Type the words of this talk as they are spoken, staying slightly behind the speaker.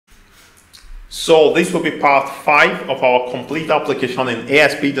So this will be part 5 of our complete application in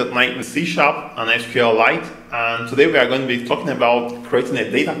ASP.NET with C# and SQLite. And today we are going to be talking about creating a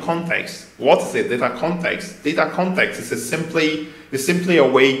data context. What is a data context? Data context is simply a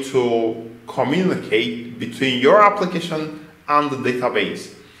way to communicate between your application and the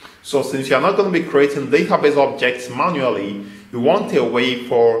database. So since you are not going to be creating database objects manually, you want a way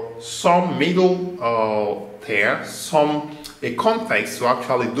for some middle tier, a context to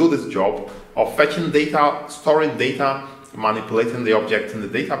actually do this job of fetching data, storing data, manipulating the object in the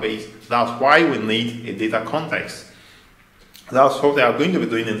database. That's why we need a data context. That's what we are going to be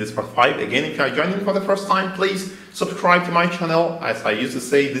doing in this part 5. Again, if you are joining for the first time, please subscribe to my channel. As I used to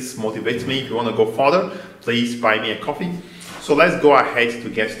say, this motivates me. If you want to go further, please buy me a coffee. So let's go ahead to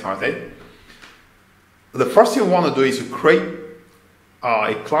get started. The first thing we want to do is to create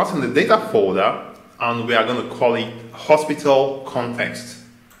a class in the data folder, and we are going to call it hospital context.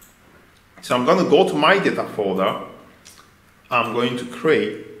 So I'm going to go to my data folder. I'm going to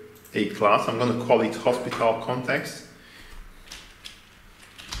create a class. I'm going to call it hospital context.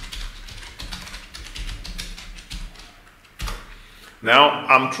 Now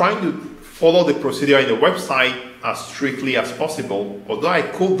I'm trying to follow the procedure in the website as strictly as possible, although I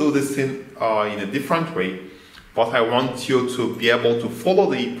could do this in a different way, but I want you to be able to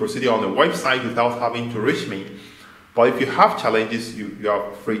follow the procedure on the website without having to reach me. But if you have challenges, you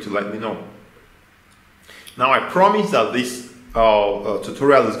are free to let me know. Now I promise that this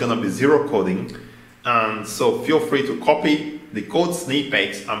tutorial is going to be zero coding, and so feel free to copy the code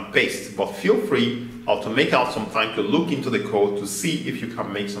snippets and paste, but feel free to make out some time to look into the code to see if you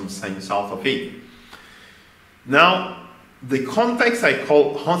can make some sense out of it. Now the context I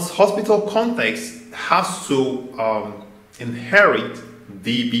call hospital context has to inherit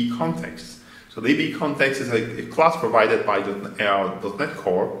DB context. So DB context is a class provided by .NET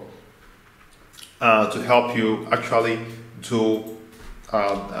Core to help you actually do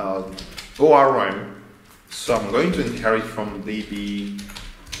ORM. So I'm going to inherit from DB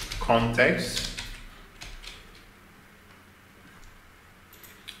context.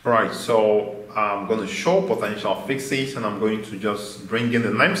 Right, so I'm going to show potential fixes, and I'm going to just bring in the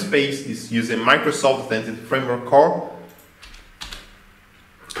namespace. It's using Microsoft Identity Framework Core.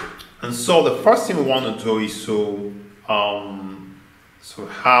 And so the first thing we want to do is to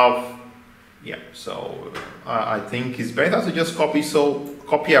I think it's better to just copy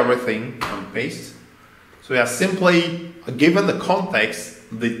everything and paste. So we are simply given the context,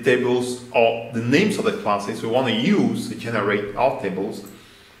 the tables or the names of the classes we want to use to generate our tables.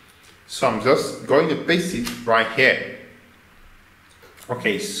 So I'm just going to paste it right here.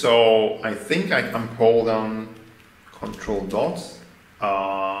 Okay, so I think I can hold down Control dots.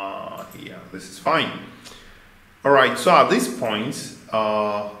 Yeah, this is fine. All right, so at this point,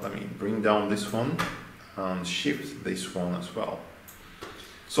 let me bring down this one and shift this one as well.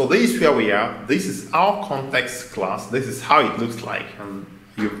 So this is where we are. This is our context class. This is how it looks like, and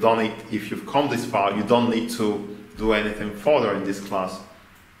you've done it. If you've come this far, you don't need to do anything further in this class.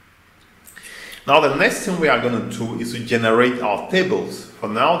 Now the next thing we are going to do is to generate our tables. For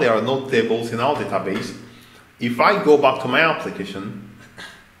now, there are no tables in our database. If I go back to my application,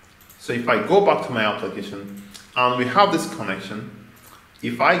 and we have this connection,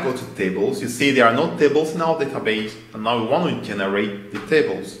 if I go to tables, you see there are no tables in our database, and now we want to generate the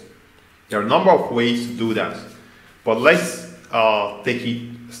tables. There are a number of ways to do that, but let's take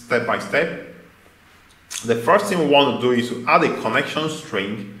it step by step. The first thing we want to do is to add a connection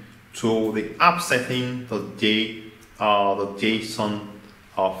string to the appsetting.json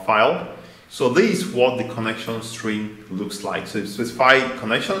file. So this is what the connection string looks like. So specify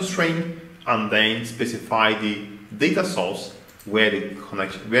connection string and then specify the data source where the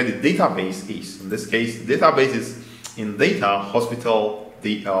database is. In this case, the database is in data hospital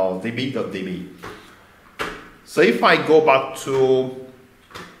db.db. So if I go back to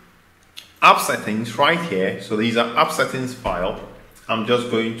app settings right here, so these are app settings file. I'm just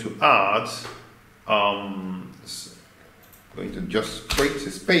going to add, going to just create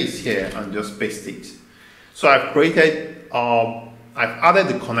a space here and just paste it. So I've created, I've added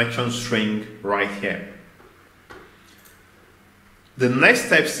the connection string right here. The next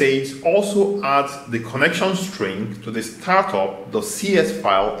step says also add the connection string to the startup.cs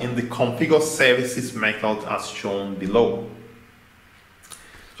file in the configure services method as shown below.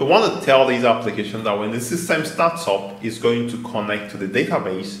 So I want to tell these applications that when the system starts up, it's going to connect to the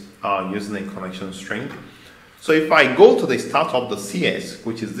database using a connection string. So if I go to the startup.cs,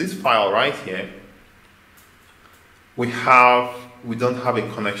 which is this file right here, we don't have a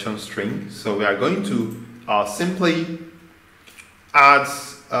connection string. So we are going to simply add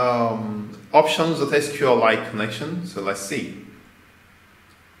options.sqlite connection. So let's see.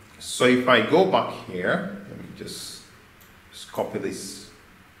 So if I go back here, let me just copy this.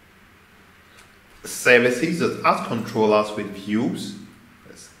 Services that add controllers with views.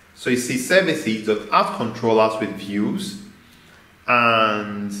 So you see services that add controllers with views,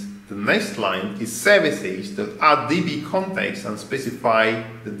 and the next line is services that add DB context and specify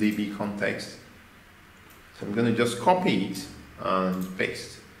the DB context. So I'm going to just copy it and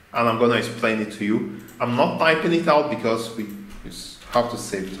paste, and I'm going to explain it to you. I'm not typing it out because we just have to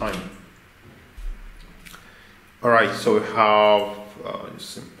save time. Alright, so we have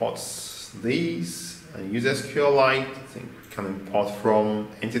just import these and use SQLite. I think we can import from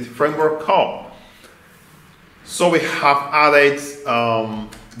Entity Framework Core. So we have added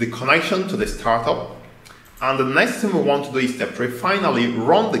the connection to the startup, and the next thing we want to do is step 3, finally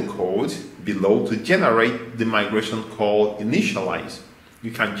run the code below to generate the migration called initialize.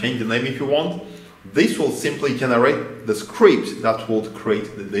 You can change the name if you want. This will simply generate the script that will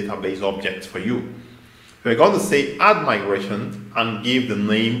create the database objects for you. We're going to say add migration and give the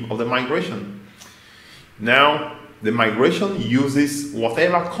name of the migration. Now, the migration uses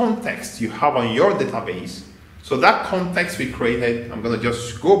whatever context you have on your database. So that context we created, I'm going to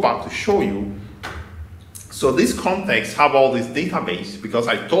just go back to show you. So this context have all this database because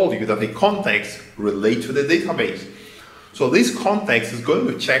I told you that the context relate to the database. So this context is going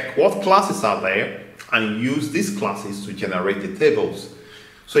to check what classes are there and use these classes to generate the tables.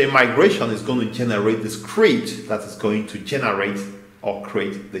 So a migration is going to generate the script that is going to generate or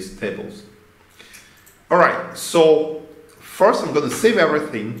create these tables. Alright, so first I'm going to save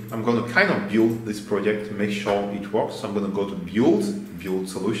everything. I'm going to kind of build this project to make sure it works. So I'm going to go to build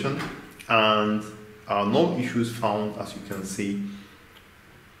solution, and no issues found, as you can see.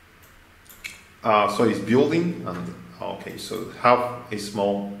 So it's building, and okay, so have a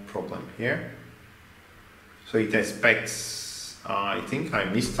small problem here. So it expects, I think I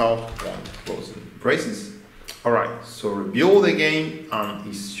missed out one closing braces. Alright, so rebuild again and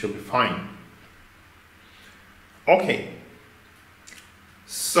it should be fine. Okay,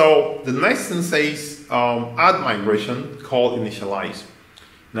 so the next thing says add migration called initialize.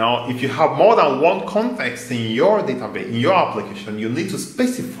 Now, if you have more than one context in your database, in your application, you need to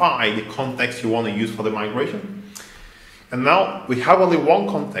specify the context you want to use for the migration. And now we have only one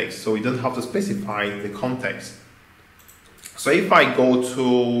context, so we don't have to specify the context. So if I go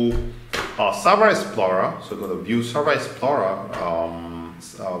to Server Explorer, so go to View Server Explorer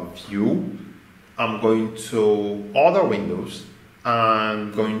View, I'm going to Other Windows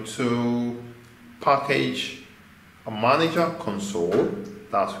and going to Package Manager Console.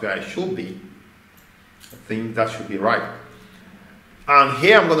 That's where I should be. I think that should be right. And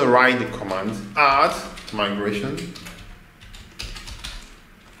here I'm going to write the command add migration.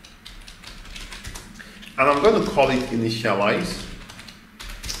 And I'm going to call it initialize.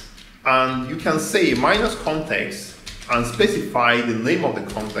 And you can say minus context and specify the name of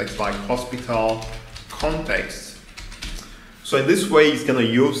the context, like hospital context. So in this way, it's going to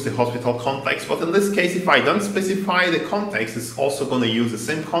use the hospital context. But in this case, if I don't specify the context, it's also going to use the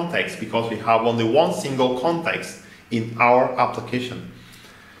same context because we have only one single context in our application.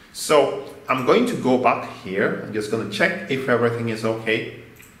 So I'm going to go back here. I'm just going to check if everything is okay.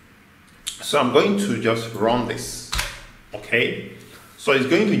 So I'm going to just run this. Okay. So it's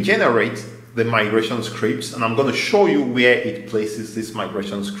going to generate the migration scripts, and I'm going to show you where it places this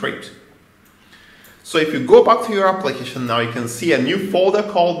migration script. So if you go back to your application now, you can see a new folder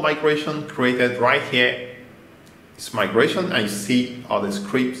called migration created right here. It's migration, and you see how the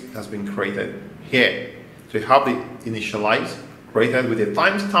script has been created here. So you have the initialize created with a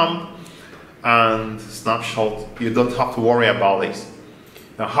timestamp and snapshot. You don't have to worry about this.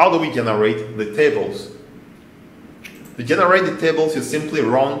 Now, how do we generate the tables? To generate the tables, you simply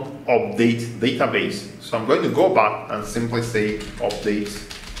run update database. So I'm going to go back and simply say update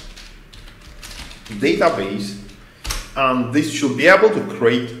database, and this should be able to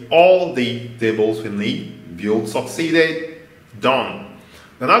create all the tables we need. Build succeeded, done.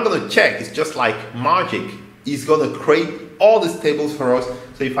 We're not going to check, it's just like magic. It's going to create all these tables for us.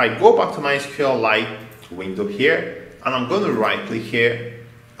 So if I go back to my SQLite window here, and I'm going to right click here,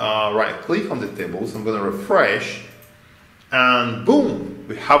 right click on the tables, I'm going to refresh, and boom,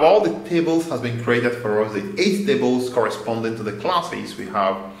 we have all the tables has been created for us. The 8 tables corresponding to the classes we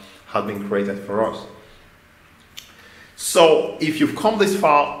have been created for us. So if you've come this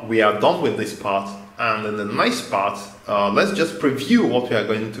far, we are done with this part. And in the next part, let's just preview what we are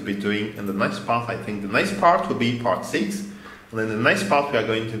going to be doing in the next part. I think the next part will be part 6. And in the next part, we are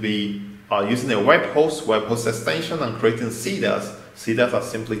going to be using a web host extension and creating seeders see that as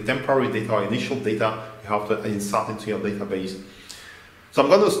simply temporary data or initial data you have to insert into your database. So I'm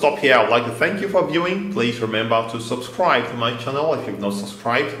going to stop here. I'd like to thank you for viewing. Please remember to subscribe to my channel if you've not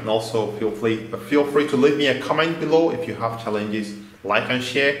subscribed, and also feel free to leave me a comment below if you have challenges. Like and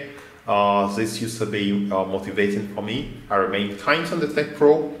share. This used to be motivating for me. I remain kind on the Tech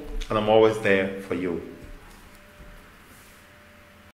Pro, and I'm always there for you.